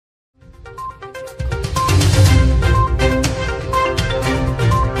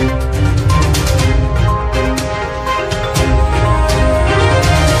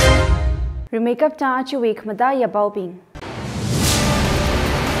Makeup ta achuik madaya baubing.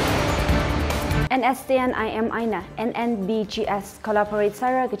 NSTNIM aina NNBGS collaborate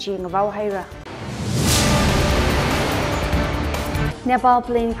sara gaching vau haira. Nepal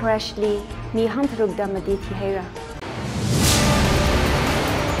plane crash li mi hantrugda madithi haira.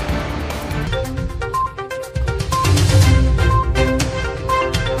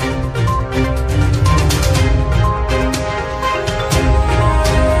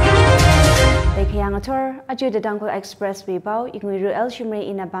 Yangator, aju the Tangkhul Expressway bau Iknguira Shimray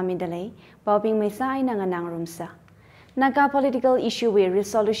ina bamidalay, baubing may sa na nganang rumsa. Naga political issue we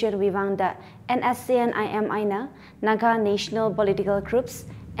resolution we wangda NSCNIM ina, Naga national political groups,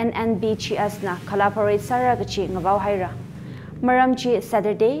 NNBGS na collaborate sara gachi ngabau haira. Maramchi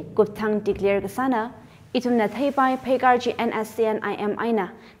Saturday, Gupthang declare kasana, itum na thaypai paygarji NSCNIM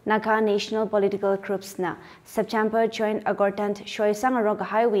ina, Naga national political groups na, September joint agortant shoy sangaroga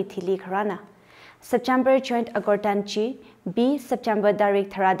highway thili karana. September joint agortanchi B September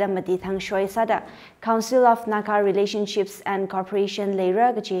direct tharada madithang shoisada Council of Naga Relationships and Cooperation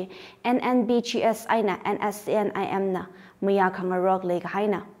Leira gaji NNBGS aina NSCNIM na muya khangarok leg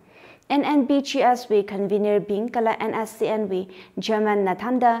haina NNBGS we convener being kala NSCN we German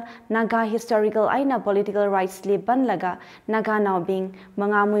nathanda Naga historical aina political rights li banlaga Naga now being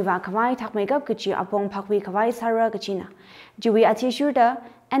mga muiwa kawai thakmegap gaji apong phakwi kawai sara gachina juwi atishuda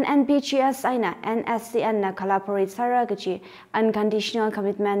NNBGS aina NSCN na collaborate sara gachi unconditional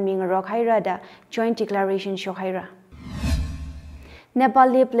commitment ming rock haira joint declaration show haira.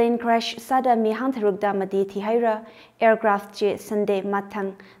 Nepali plane crash sada mi hantharugda madithi haira aircraft je Sunday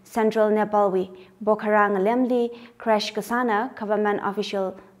mathang central Nepal we Bokharang lemli crash kasana government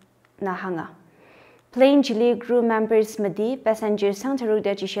official na hanga. Plane jili crew members madi passengers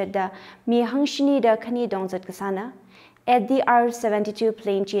hantharugda jisheda mi hangshini da khani dongzat kasana. At the R-72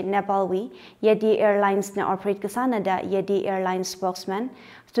 plane chi Nepal we Yedi Airlines na operate kasana da Yedi Airlines spokesman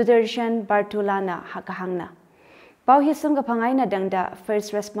Sudarshan Bartulana hakahangna. Pau hisam kapangai na dangda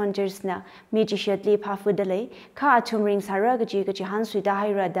first responders na mijishetli phafudale ka atumring sara gaji hansui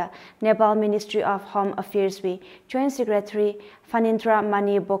haira da Nepal Ministry of Home Affairs we Joint Secretary Fanindra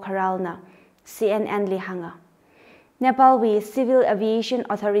Mani Bokharal na CNN li hanga. Nepal we Civil Aviation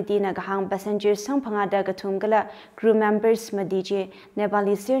Authority na gahang passengers sang pangada gatumgala crew members madije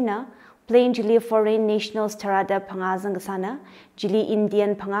Nepali sirna plane jili foreign nationals tarada pangazang gasana jili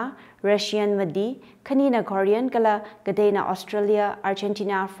Indian panga Russian madi kanina Korean kala gadena Australia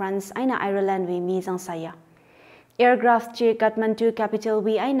Argentina France aina Ireland we mizang saya aircraft je Kathmandu capital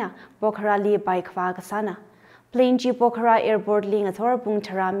we aina Pokhara li bike wa gasana plane ji Pokhara airport ling athor pung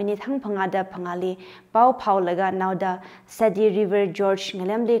thara minute hang phangada phangali pau laga nauda Sadi River George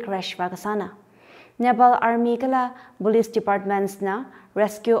ngalemli crash wa kasana Nepal Army kala police departments na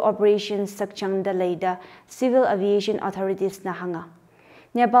rescue operations sakchang da leida civil aviation authorities na hanga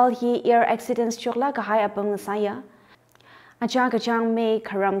Nepal hi air accidents chokla ka hai apang saya Acha kachang me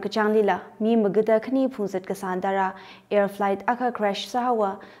karam kachang lila mi magada khani phunzat kasandara air flight aka crash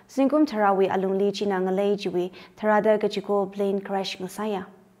sahawa singkum tharawi alungli china ngalei jiwi tharada kachiko plane crash ngasaya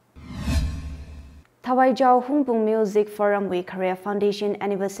Thawai jaw hungpung music forum we career foundation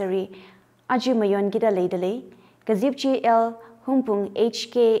anniversary aju mayon gida leidale gazipchi l hungpung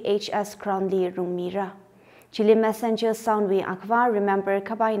hkhs crownly rungmira Chile Messenger Sound we akwa remember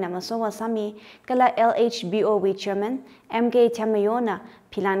kabai namasowa sami kala LHBO we chairman MK Tamayona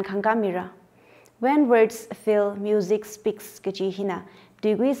Pilan Kangamira. When words fill, music speaks gaji hina.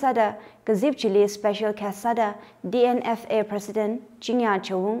 Dugui sada gazip Chile special casada DNFA president Jingya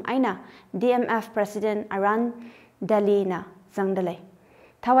Chawung aina DMF president Aran Dalina Zangdale.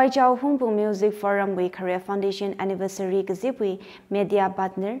 Thawai Chau Hungpung Music Forum we Career Foundation anniversary gazip we media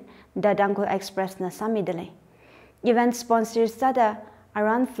partner the Tangkhul Express na sami dale. Event sponsors sada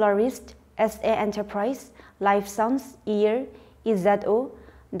Aran Florist, SA Enterprise, Live Sounds, Ear, IZO,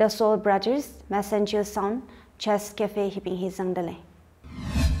 The Soul Brothers, Messenger Sound, Chess Cafe Hipping Hizangdale.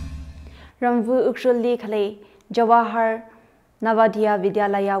 Ramvu Ukshulli Khale, Jawahar Navodaya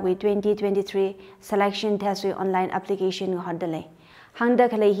Vidyalaya with 2023 selection test with online application Hodale. Hangda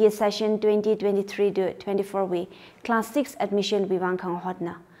Khale hi session 2023-24 we class 6 admission Vivankang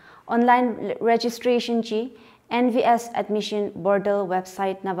Hodna. Online registration G NVS admission bordal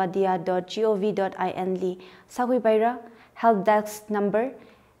website navadia.gov.in li sakwi baira help desk number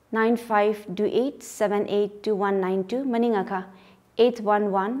 9528782192 maningaka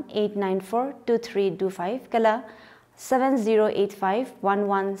 8118942325 kala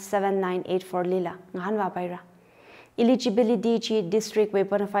 7085117984 lila ngahanwa baira eligibility chi district we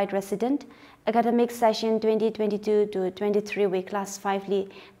bona fide resident academic session 2022 to 23 we class 5 li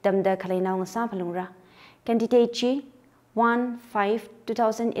damda khalainaw nga sa phalungra candidate chi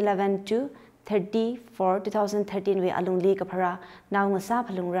 1/5/2011 to 30/4/2013 we alungli ka phara naw nga sa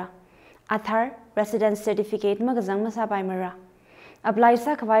phalungra athar residence certificate magazang masa baimara apply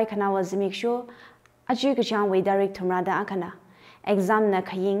sa khawai khana was make sure achi ka chang we direct thumrada akhana exam na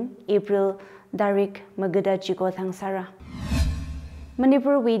khaying April direct magada chiko thang sara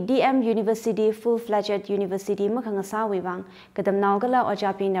Manipur we DM University full-fledged university makhanga sa wewang kadam naw kala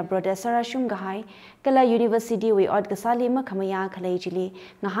ojapi na broader sara shum gahai kala university we od gasali makhamaya khalai chili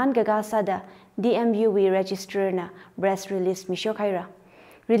ngahan gaga sada DMU we register na press release misho khaira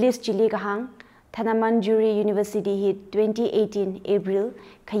release chili gahang Thanamanjuri University hit 2018 April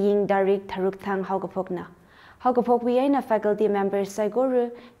khaying direct tharuk thang haugapokna Haugapok we aina faculty members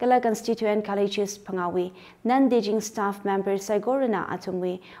Saigoru kala constituent colleges pangawi non-teaching staff members Saigoru na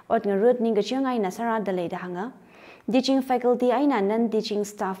atungwi ot ngarut ninga chengai na sara dalai da hanga teaching faculty aina non-teaching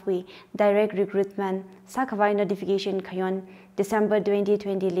staff we direct recruitment sakhawai notification khayon December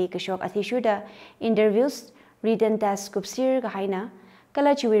 2020 li kashok athishuda interviews written test kupsir ga haina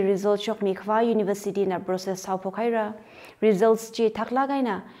kala chiwi result shok mi khwa university na process how pokhaira results chi thakla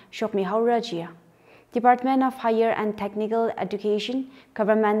gaina shok mi haura jia Department of Higher and Technical Education,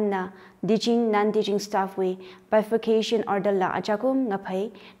 Government na teaching non-teaching staff we bifurcation order la achakum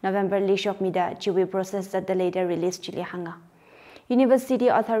ngapai November li shok mida chiwi process that the later release chili hanga. University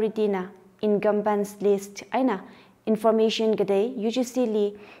Authority na incumbents list aina information gade UGC li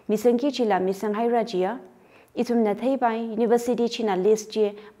misangki chila misang hairajia itum na thaibai University china list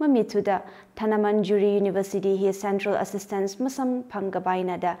je mamituda Thanamanjuri University hi Central Assistance masam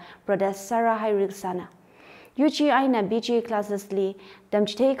phangabaina da Pradesh Sara Hairiksana UGI na BG classes li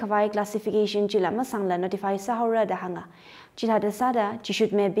damchite khawai classification chila masangla notify sahora da hanga chithada sada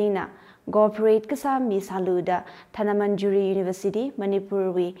chishut me bina corporate kasa mi saluda Thanamanjuri University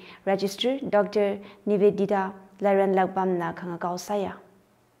Manipur we register Dr. Nivedita Laran Lagbam na khanga kausaya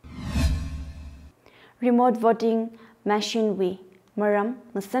Remote voting machine we maram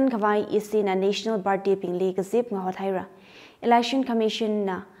masan khawai isi na national party pingli gazip nga hothaira election commission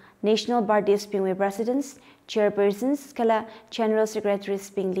na national parties pingwe presidents chairpersons kala general secretaries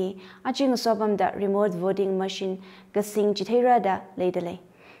pingli aching sobam da remote voting machine gasing chithaira da leidale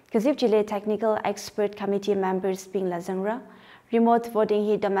gazip chile technical expert committee members pingla zangra remote voting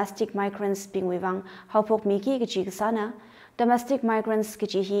hi domestic migrants pingwe wang hawpok miki gichi gsana Domestic migrants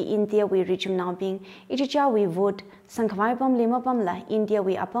kichi hi India we richum now being ichicha we vote sangkhwai pam lima pam la India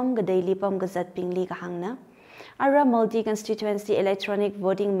we apam ga daily pam ga zat ping li ka hangna ara multi constituency electronic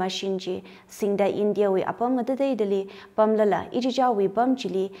voting machine ji singda India we apam ga dai dali pam la ichicha we pam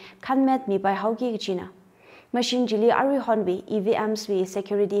chili khanmet mi bai hauki gichina machine jili ari honbi EVMs we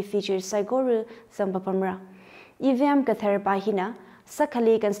security features Saigoru sambapamra EVM ka thar bahina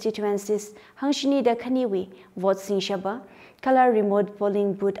Sakhali constituencies hangshini da khaniwi vote sing shaba kala remote polling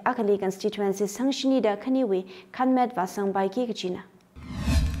booth akali constituencies hangshini da khaniwi khanmet wasang bai ki gchina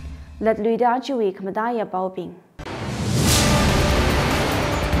latluida chuwi khmadaya bauping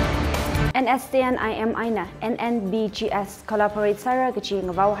NSTN IMI na NNBGS collaborate sara gchi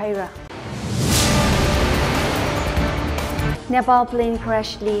ngawau haira Nepal plane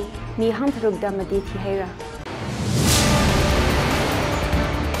crash li mi hangthruk da madi thi haira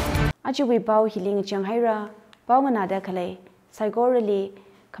Ajuwi bau hiling chang haira bau ngana da khalai saigorali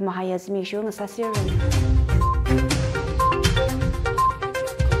khamahaya zmi shu nga sasiran